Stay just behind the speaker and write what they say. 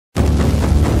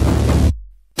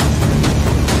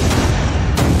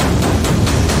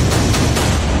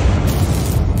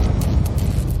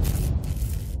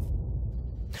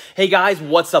Hey guys,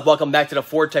 what's up? Welcome back to the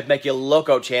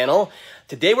FordTechMakuloco channel.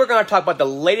 Today we're going to talk about the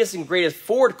latest and greatest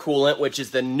Ford coolant, which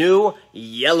is the new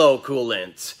Yellow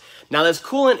Coolant. Now this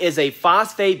coolant is a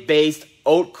phosphate-based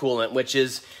OAT coolant, which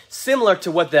is similar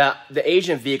to what the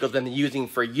Asian vehicle's been using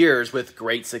for years with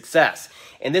great success.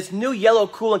 And this new Yellow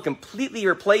Coolant completely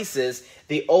replaces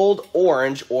the old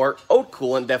Orange or OAT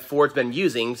coolant that Ford's been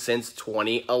using since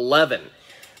 2011.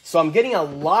 So I'm getting a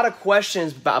lot of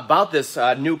questions about this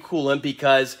new coolant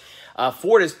because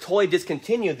Ford has totally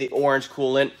discontinued the Orange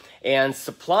coolant and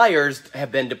suppliers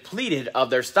have been depleted of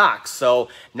their stocks. So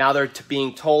now they're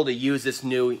being told to use this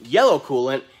new Yellow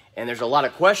coolant, and there's a lot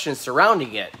of questions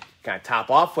surrounding it. Can I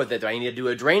top off with it? Do I need to do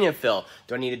a drain and fill?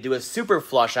 Do I need to do a super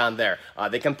flush on there? Are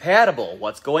they compatible?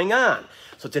 What's going on?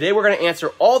 So today we're going to answer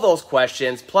all those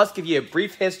questions, plus give you a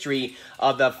brief history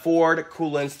of the Ford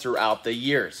coolants throughout the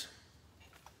years.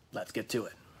 Let's get to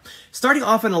it. Starting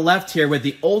off on the left here with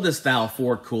the oldest style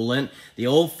Ford coolant, the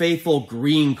old faithful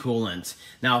green coolant.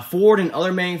 Now Ford and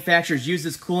other manufacturers use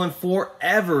this coolant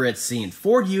forever, it seems.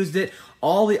 Ford used it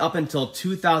all the way up until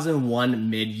 2001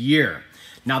 mid-year.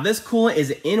 Now this coolant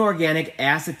is an inorganic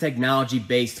acid technology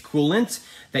based coolant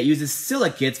that uses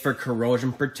silicates for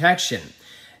corrosion protection.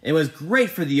 It was great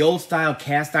for the old style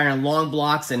cast iron long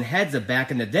blocks and heads of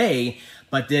back in the day,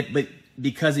 but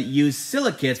because it used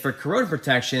silicates for corrosion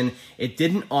protection, it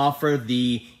didn't offer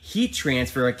the heat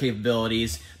transfer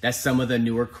capabilities that some of the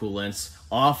newer coolants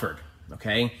offered,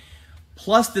 okay?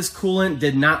 Plus, this coolant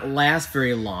did not last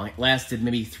very long. It lasted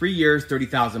maybe 3 years,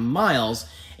 30,000 miles,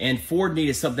 and Ford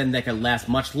needed something that could last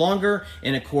much longer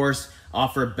and, of course,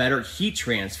 offer better heat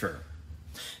transfer.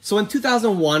 So in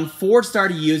 2001, Ford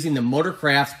started using the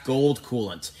Motorcraft's Gold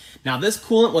coolant. Now this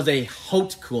coolant was a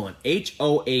HOAT coolant,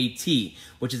 H-O-A-T,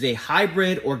 which is a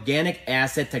hybrid organic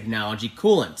acid technology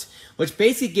coolant, which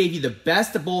basically gave you the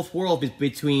best of both worlds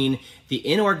between the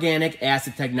inorganic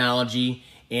acid technology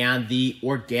and the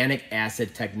organic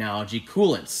acid technology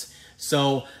coolants.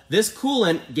 So this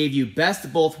coolant gave you best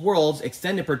of both worlds,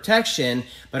 extended protection,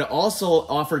 but it also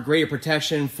offered greater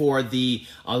protection for the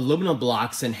aluminum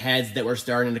blocks and heads that were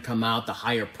starting to come out, the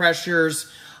higher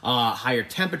pressures, higher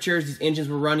temperatures these engines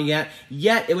were running at,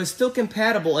 yet it was still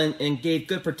compatible and gave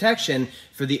good protection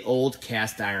for the old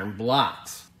cast iron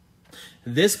blocks.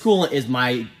 This coolant is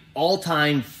my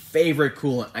all-time favorite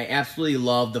coolant. I absolutely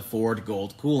love the Ford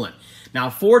Gold coolant.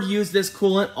 Now Ford used this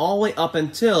coolant all the way up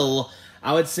until,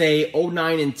 I would say,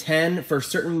 09 and 10. For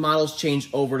certain models changed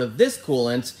over to this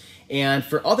coolant, and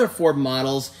for other Ford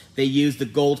models, they used the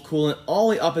Gold coolant all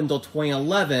the way up until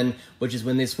 2011, which is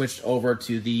when they switched over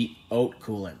to the OAT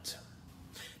coolant.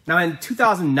 Now in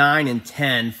 2009 and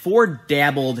 10, Ford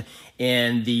dabbled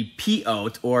in the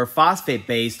P-OAT or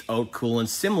phosphate-based OAT coolant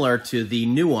similar to the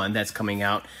new one that's coming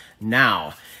out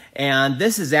now. And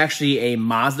this is actually a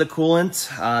Mazda coolant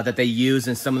that they use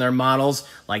in some of their models,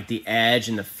 like the Edge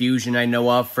and the Fusion I know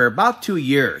of, for about 2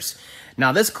 years.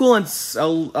 Now this coolant's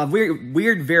a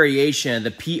weird variation of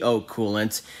the P-OAT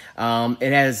coolant.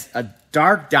 It has a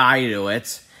dark dye to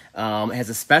it, it has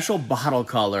a special bottle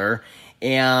color,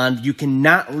 and you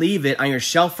cannot leave it on your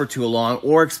shelf for too long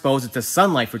or expose it to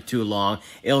sunlight for too long.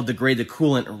 It'll degrade the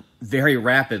coolant very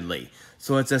rapidly.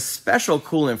 So it's a special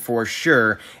coolant for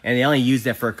sure, and they only use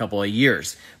that for a couple of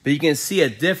years. But you can see a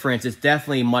difference. It's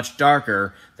definitely much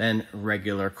darker than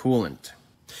regular coolant.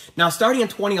 Now, starting in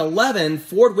 2011,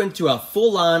 Ford went to a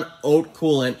full-on OAT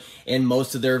coolant in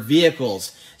most of their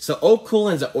vehicles. So OAT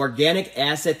coolant is an organic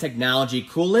acid technology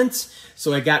coolant.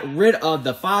 So it got rid of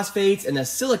the phosphates and the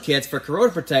silicates for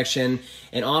corrosion protection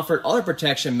and offered other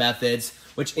protection methods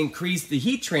which increased the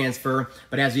heat transfer.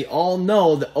 But as we all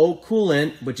know, the OAT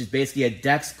coolant, which is basically a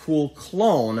Dex-Cool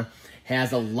clone,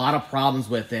 has a lot of problems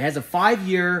with it. It has a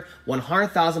 5-year,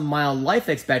 100,000 mile life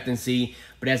expectancy,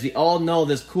 but as we all know,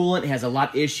 this coolant has a lot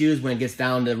of issues when it gets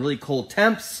down to really cold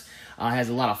temps, has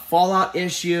a lot of fallout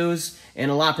issues, and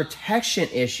a lot of protection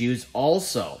issues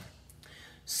also.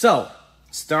 So,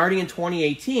 starting in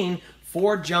 2018,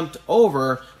 Ford jumped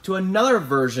over to another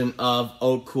version of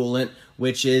OAT coolant,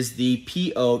 which is the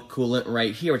P-OAT coolant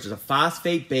right here, which is a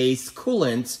phosphate-based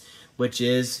coolant, which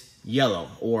is yellow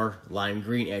or lime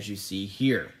green, as you see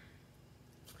here.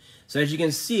 So as you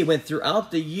can see,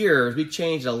 throughout the years, we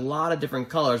changed a lot of different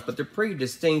colors, but they're pretty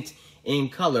distinct in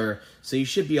color, so you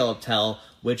should be able to tell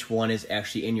which one is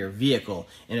actually in your vehicle.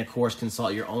 And of course,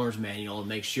 consult your owner's manual and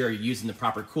make sure you're using the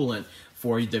proper coolant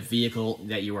for the vehicle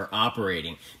that you are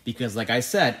operating. Because like I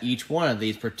said, each one of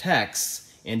these protects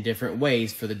in different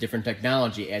ways for the different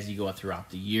technology as you go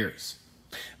throughout the years.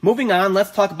 Moving on, let's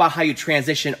talk about how you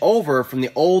transition over from the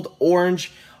old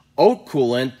Orange OAT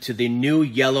coolant to the new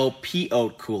Yellow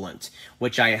P-OAT coolant,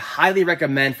 which I highly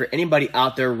recommend for anybody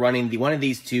out there running one of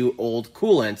these two old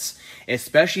coolants,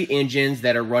 especially engines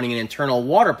that are running an internal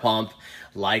water pump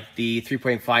like the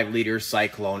 3.5 liter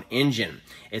Cyclone engine.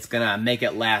 It's gonna make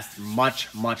it last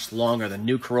much, much longer. The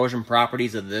new corrosion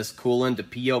properties of this coolant, the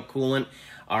P-OAT coolant,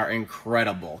 are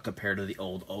incredible compared to the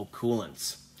old OAT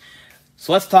coolants.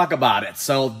 So let's talk about it.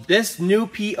 So this new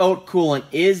P-OAT coolant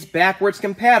is backwards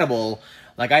compatible,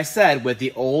 like I said, with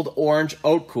the old Orange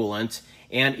OAT coolant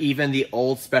and even the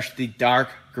old specialty dark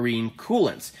green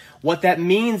coolants. What that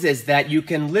means is that you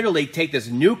can literally take this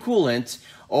new coolant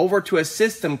over to a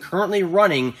system currently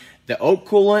running the OAT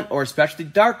coolant or specialty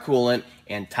dark coolant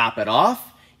and top it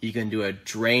off. You can do a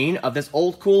drain of this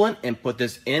old coolant and put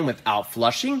this in without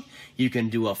flushing. You can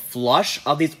do a flush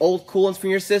of these old coolants from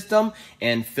your system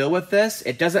and fill with this.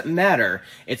 It doesn't matter.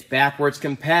 It's backwards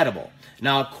compatible.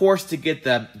 Now, of course, to get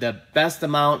the best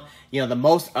amount, the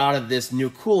most out of this new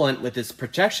coolant with its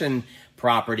protection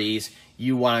properties,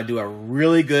 you want to do a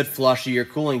really good flush of your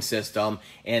cooling system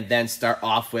and then start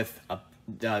off with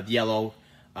the Yellow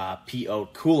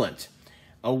P-OAT coolant.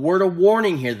 A word of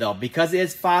warning here though, because it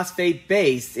is phosphate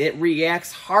based, it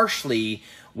reacts harshly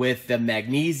with the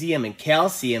magnesium and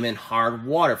calcium in hard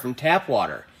water from tap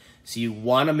water. So you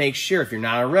want to make sure, if you're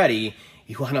not already,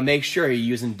 you want to make sure you're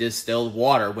using distilled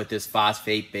water with this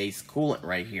phosphate based coolant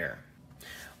right here.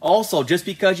 Also, just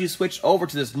because you switch over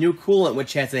to this new coolant,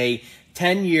 which has a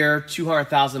 10-year,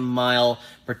 200,000 mile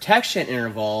protection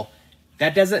interval,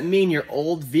 that doesn't mean your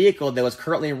old vehicle that was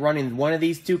currently running one of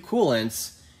these two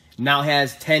coolants now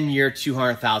has 10-year,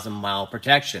 200,000 mile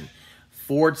protection.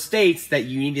 Ford states that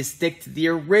you need to stick to the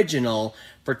original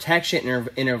protection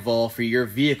interval for your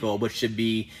vehicle, which should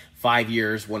be 5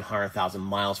 years, 100,000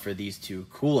 miles for these two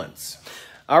coolants.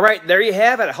 All right, there you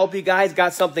have it. I hope you guys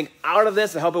got something out of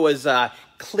this. I hope it was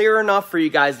clear enough for you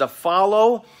guys to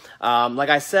follow. Like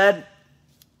I said,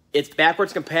 it's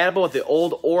backwards compatible with the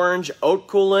old Orange OAT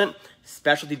coolant,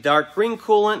 specialty dark green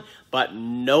coolant, but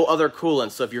no other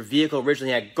coolant. So if your vehicle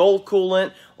originally had gold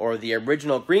coolant or the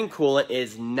original green coolant, it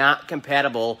is not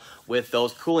compatible with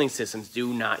those cooling systems.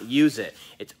 Do not use it.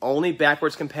 It's only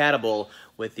backwards compatible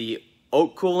with the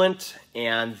OAT coolant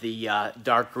and the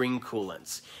dark green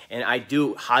coolants. And I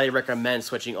do highly recommend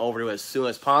switching over to it as soon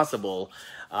as possible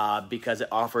because it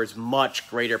offers much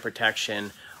greater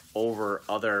protection over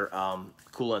other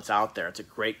coolants out there. It's a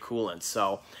great coolant.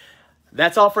 So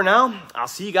that's all for now. I'll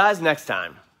see you guys next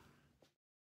time.